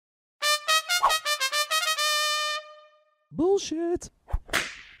Bullshit.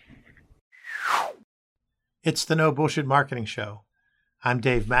 It's the No Bullshit Marketing Show. I'm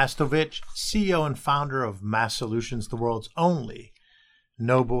Dave Mastovich, CEO and founder of Mass Solutions, the world's only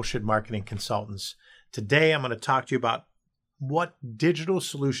no bullshit marketing consultants. Today, I'm going to talk to you about what digital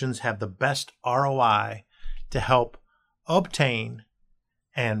solutions have the best ROI to help obtain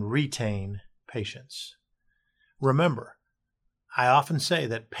and retain patients. Remember, I often say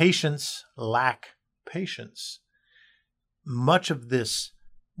that patients lack patience. Much of this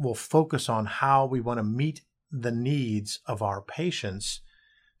will focus on how we want to meet the needs of our patients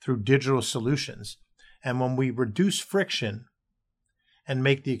through digital solutions. And when we reduce friction and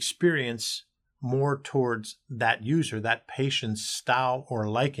make the experience more towards that user, that patient's style or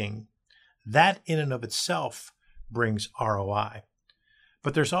liking, that in and of itself brings ROI.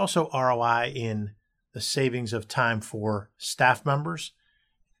 But there's also ROI in the savings of time for staff members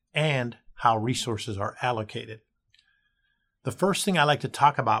and how resources are allocated. The first thing I like to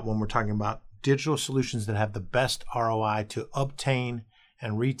talk about when we're talking about digital solutions that have the best ROI to obtain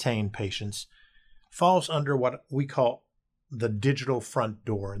and retain patients falls under what we call the digital front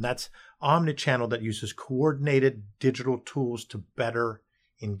door. And that's omnichannel that uses coordinated digital tools to better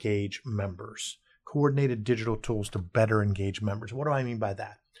engage members. Coordinated digital tools to better engage members. What do I mean by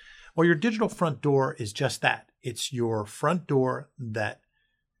that? Well, your digital front door is just that. It's your front door that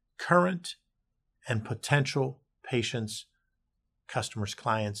current and potential patients, customers,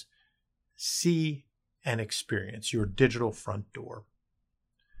 clients see and experience, your digital front door.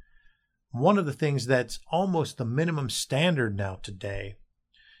 One of the things that's almost the minimum standard now today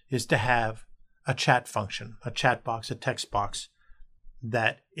is to have a chat function, a chat box, a text box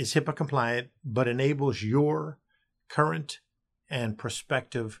that is HIPAA compliant but enables your current and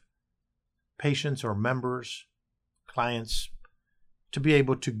prospective patients or members, clients, to be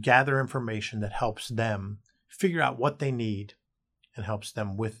able to gather information that helps them figure out what they need and helps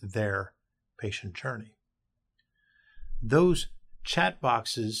them with their patient journey. Those chat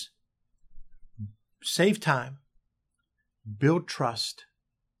boxes save time, build trust,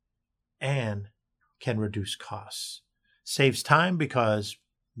 and can reduce costs. Saves time because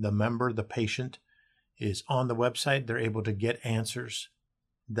the member, the patient, is on the website. They're able to get answers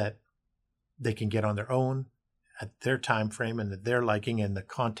that they can get on their own at their time frame and that they're liking and the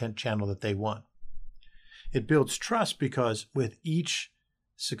content channel that they want. It builds trust because with each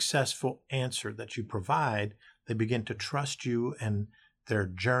successful answer that you provide, they begin to trust you and their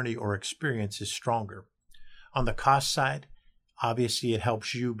journey or experience is stronger. On the cost side, obviously it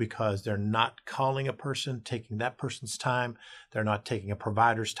helps you because they're not calling a person, taking that person's time. They're not taking a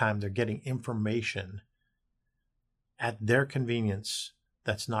provider's time. They're getting information at their convenience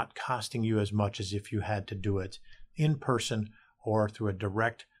that's not costing you as much as if you had to do it in person or through a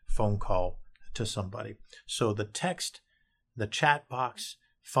direct phone call to somebody. So the text, the chat box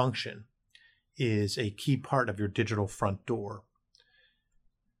function is a key part of your digital front door.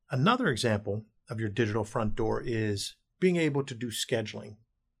 Another example of your digital front door is being able to do scheduling,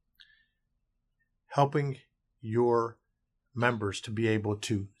 helping your members to be able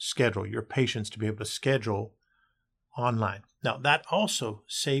to schedule, your patients to be able to schedule online. Now, that also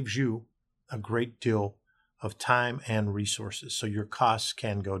saves you a great deal of time and resources, so your costs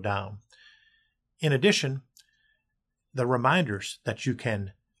can go down. In addition, the reminders that you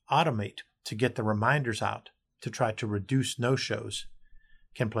can automate to get the reminders out to try to reduce no-shows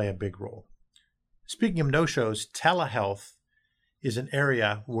can play a big role. Speaking of no-shows, telehealth is an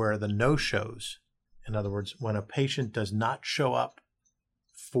area where the no-shows, in other words, when a patient does not show up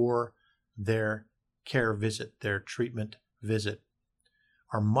for their care visit, their treatment visit,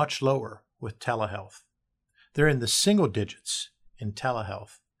 are much lower with telehealth. They're in the single digits in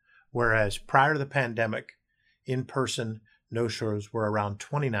telehealth, whereas prior to the pandemic, in-person no-shows were around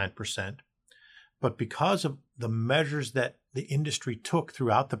 29%. But because of the measures that the industry took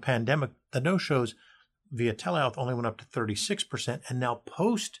throughout the pandemic, the no-shows via telehealth only went up to 36%. And now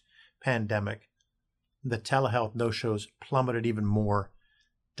post-pandemic, the telehealth no-shows plummeted even more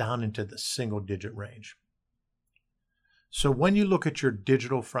down into the single-digit range. So when you look at your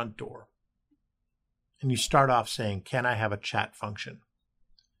digital front door and you start off saying, can I have a chat function?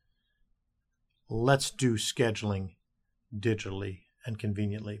 Let's do scheduling digitally and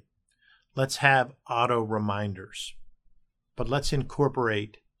conveniently. Let's have auto reminders, but let's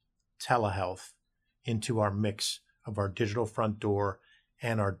incorporate telehealth into our mix of our digital front door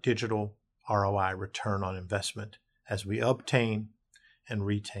and our digital ROI, return on investment, as we obtain and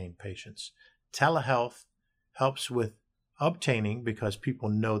retain patients. Telehealth helps with obtaining because people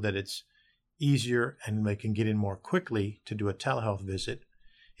know that it's easier and they can get in more quickly to do a telehealth visit.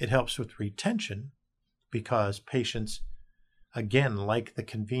 It helps with retention because patients again, like the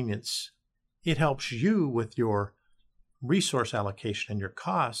convenience, it helps you with your resource allocation and your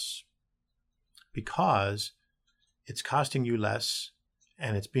costs because it's costing you less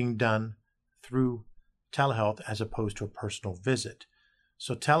and it's being done through telehealth as opposed to a personal visit.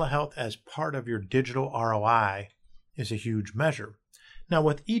 So telehealth as part of your digital ROI is a huge measure. Now,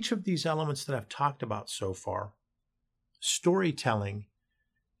 with each of these elements that I've talked about so far, storytelling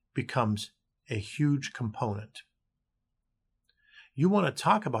becomes a huge component. You want to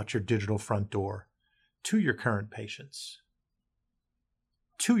talk about your digital front door to your current patients,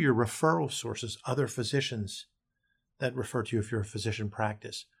 to your referral sources, other physicians that refer to you if you're a physician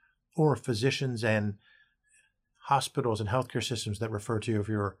practice, or physicians and hospitals and healthcare systems that refer to you if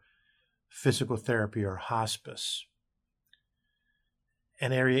you're physical therapy or hospice,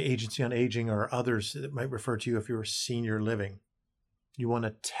 an area agency on aging or others that might refer to you if you're senior living. You want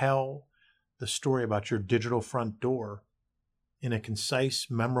to tell the story about your digital front door in a concise,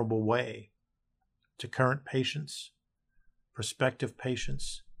 memorable way to current patients, prospective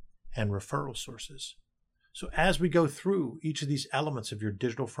patients, and referral sources. So as we go through each of these elements of your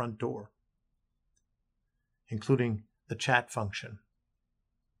digital front door, including the chat function,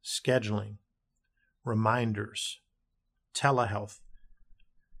 scheduling, reminders, telehealth,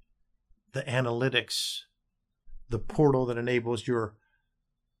 the analytics, the portal that enables your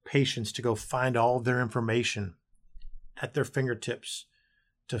patients to go find all of their information at their fingertips,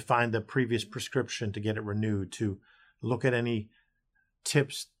 to find the previous prescription, to get it renewed, to look at any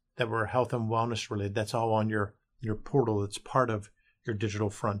tips that were health and wellness related. That's all on your portal. It's part of your digital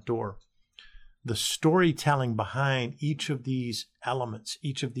front door. The storytelling behind each of these elements,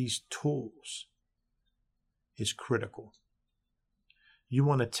 each of these tools is critical. You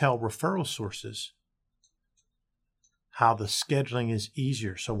want to tell referral sources how the scheduling is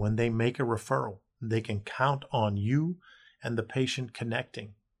easier. So when they make a referral, they can count on you and the patient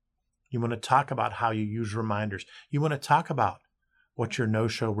connecting. You want to talk about how you use reminders. You want to talk about what your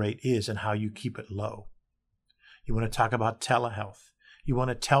no-show rate is and how you keep it low. You want to talk about telehealth. You want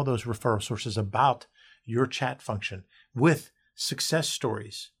to tell those referral sources about your chat function with success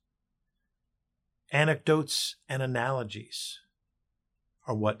stories. Anecdotes and analogies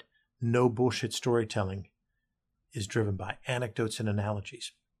are what no bullshit storytelling is driven by. Anecdotes and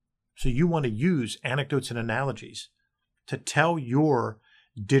analogies. So you want to use anecdotes and analogies to tell your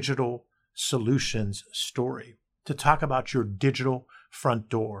digital solutions story, to talk about your digital front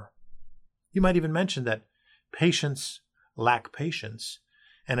door. You might even mention that patients lack patience,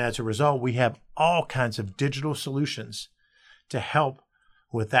 and as a result, we have all kinds of digital solutions to help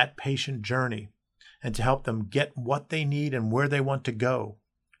with that patient journey and to help them get what they need and where they want to go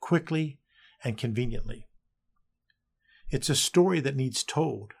quickly and conveniently. It's a story that needs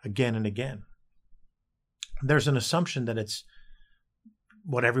told again and again. There's an assumption that it's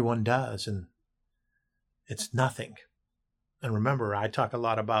what everyone does, and it's nothing. And remember, I talk a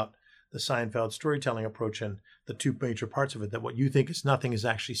lot about the Seinfeld storytelling approach and the two major parts of it, that what you think is nothing is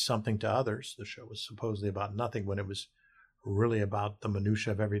actually something to others. The show was supposedly about nothing when it was really about the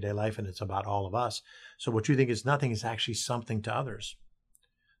minutia of everyday life, and it's about all of us. So what you think is nothing is actually something to others.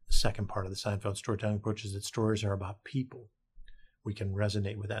 The second part of the Seinfeld storytelling approach is that stories are about people. We can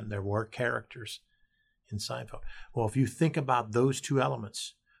resonate with that, and there were characters in Seinfeld. Well, if you think about those two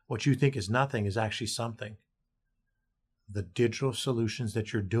elements, what you think is nothing is actually something. The digital solutions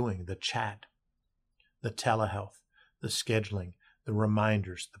that you're doing, the chat, the telehealth, the scheduling, the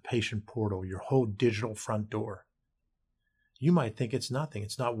reminders, the patient portal, your whole digital front door, you might think it's nothing.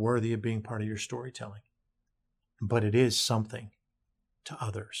 It's not worthy of being part of your storytelling, but it is something to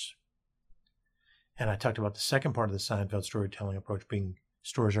others. And I talked about the second part of the Seinfeld storytelling approach being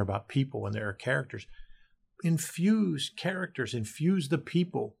stories are about people and there are characters. Infuse characters, infuse the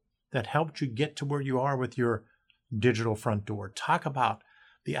people that helped you get to where you are with your digital front door. Talk about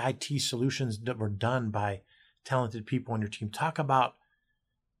the IT solutions that were done by talented people on your team. Talk about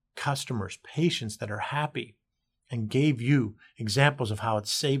customers, patients that are happy and gave you examples of how it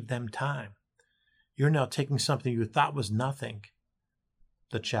saved them time. You're now taking something you thought was nothing,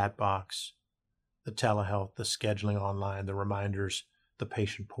 the chat box, the telehealth, the scheduling online, the reminders, the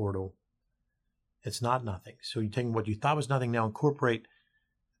patient portal. It's not nothing. So you're taking what you thought was nothing, now incorporate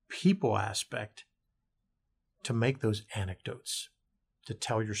people aspect to make those anecdotes, to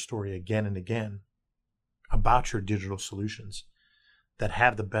tell your story again and again about your digital solutions that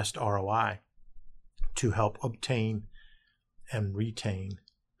have the best ROI to help obtain and retain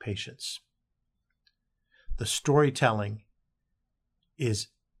patients. The storytelling is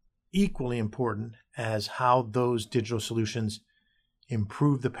equally important as how those digital solutions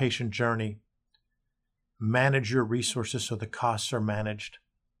improve the patient journey, manage your resources so the costs are managed,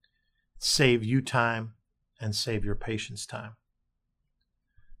 save you time, and save your patients time.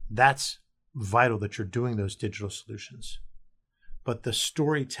 That's vital that you're doing those digital solutions. But the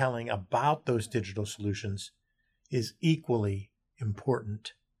storytelling about those digital solutions is equally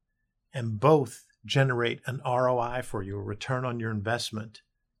important. And both generate an ROI for you, a return on your investment,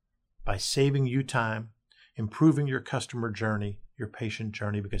 by saving you time, improving your customer journey, your patient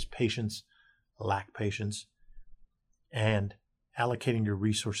journey, because patients lack patience, and allocating your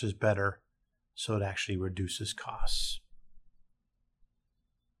resources better so it actually reduces costs.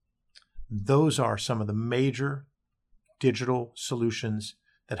 Those are some of the major digital solutions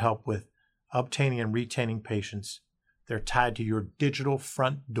that help with obtaining and retaining patients. They're tied to your digital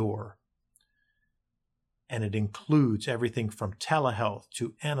front door. And it includes everything from telehealth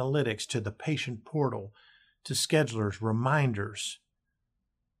to analytics to the patient portal to schedulers, reminders,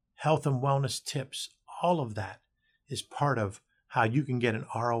 health and wellness tips. All of that is part of how you can get an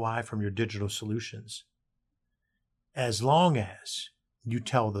ROI from your digital solutions. As long as you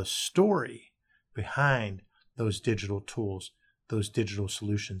tell the story behind those digital tools, those digital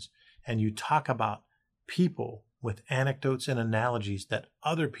solutions, and you talk about people with anecdotes and analogies that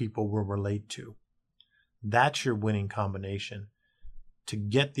other people will relate to. That's your winning combination to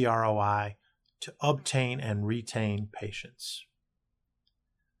get the ROI, to obtain and retain patients.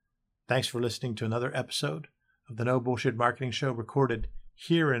 Thanks for listening to another episode of the No Bullshit Marketing Show, recorded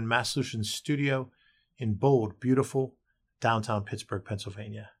here in MassSolutions Studio in bold, beautiful downtown Pittsburgh,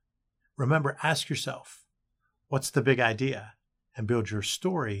 Pennsylvania. Remember, ask yourself, what's the big idea? And build your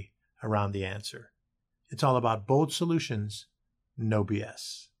story around the answer. It's all about bold solutions, no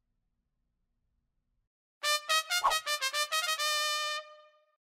BS.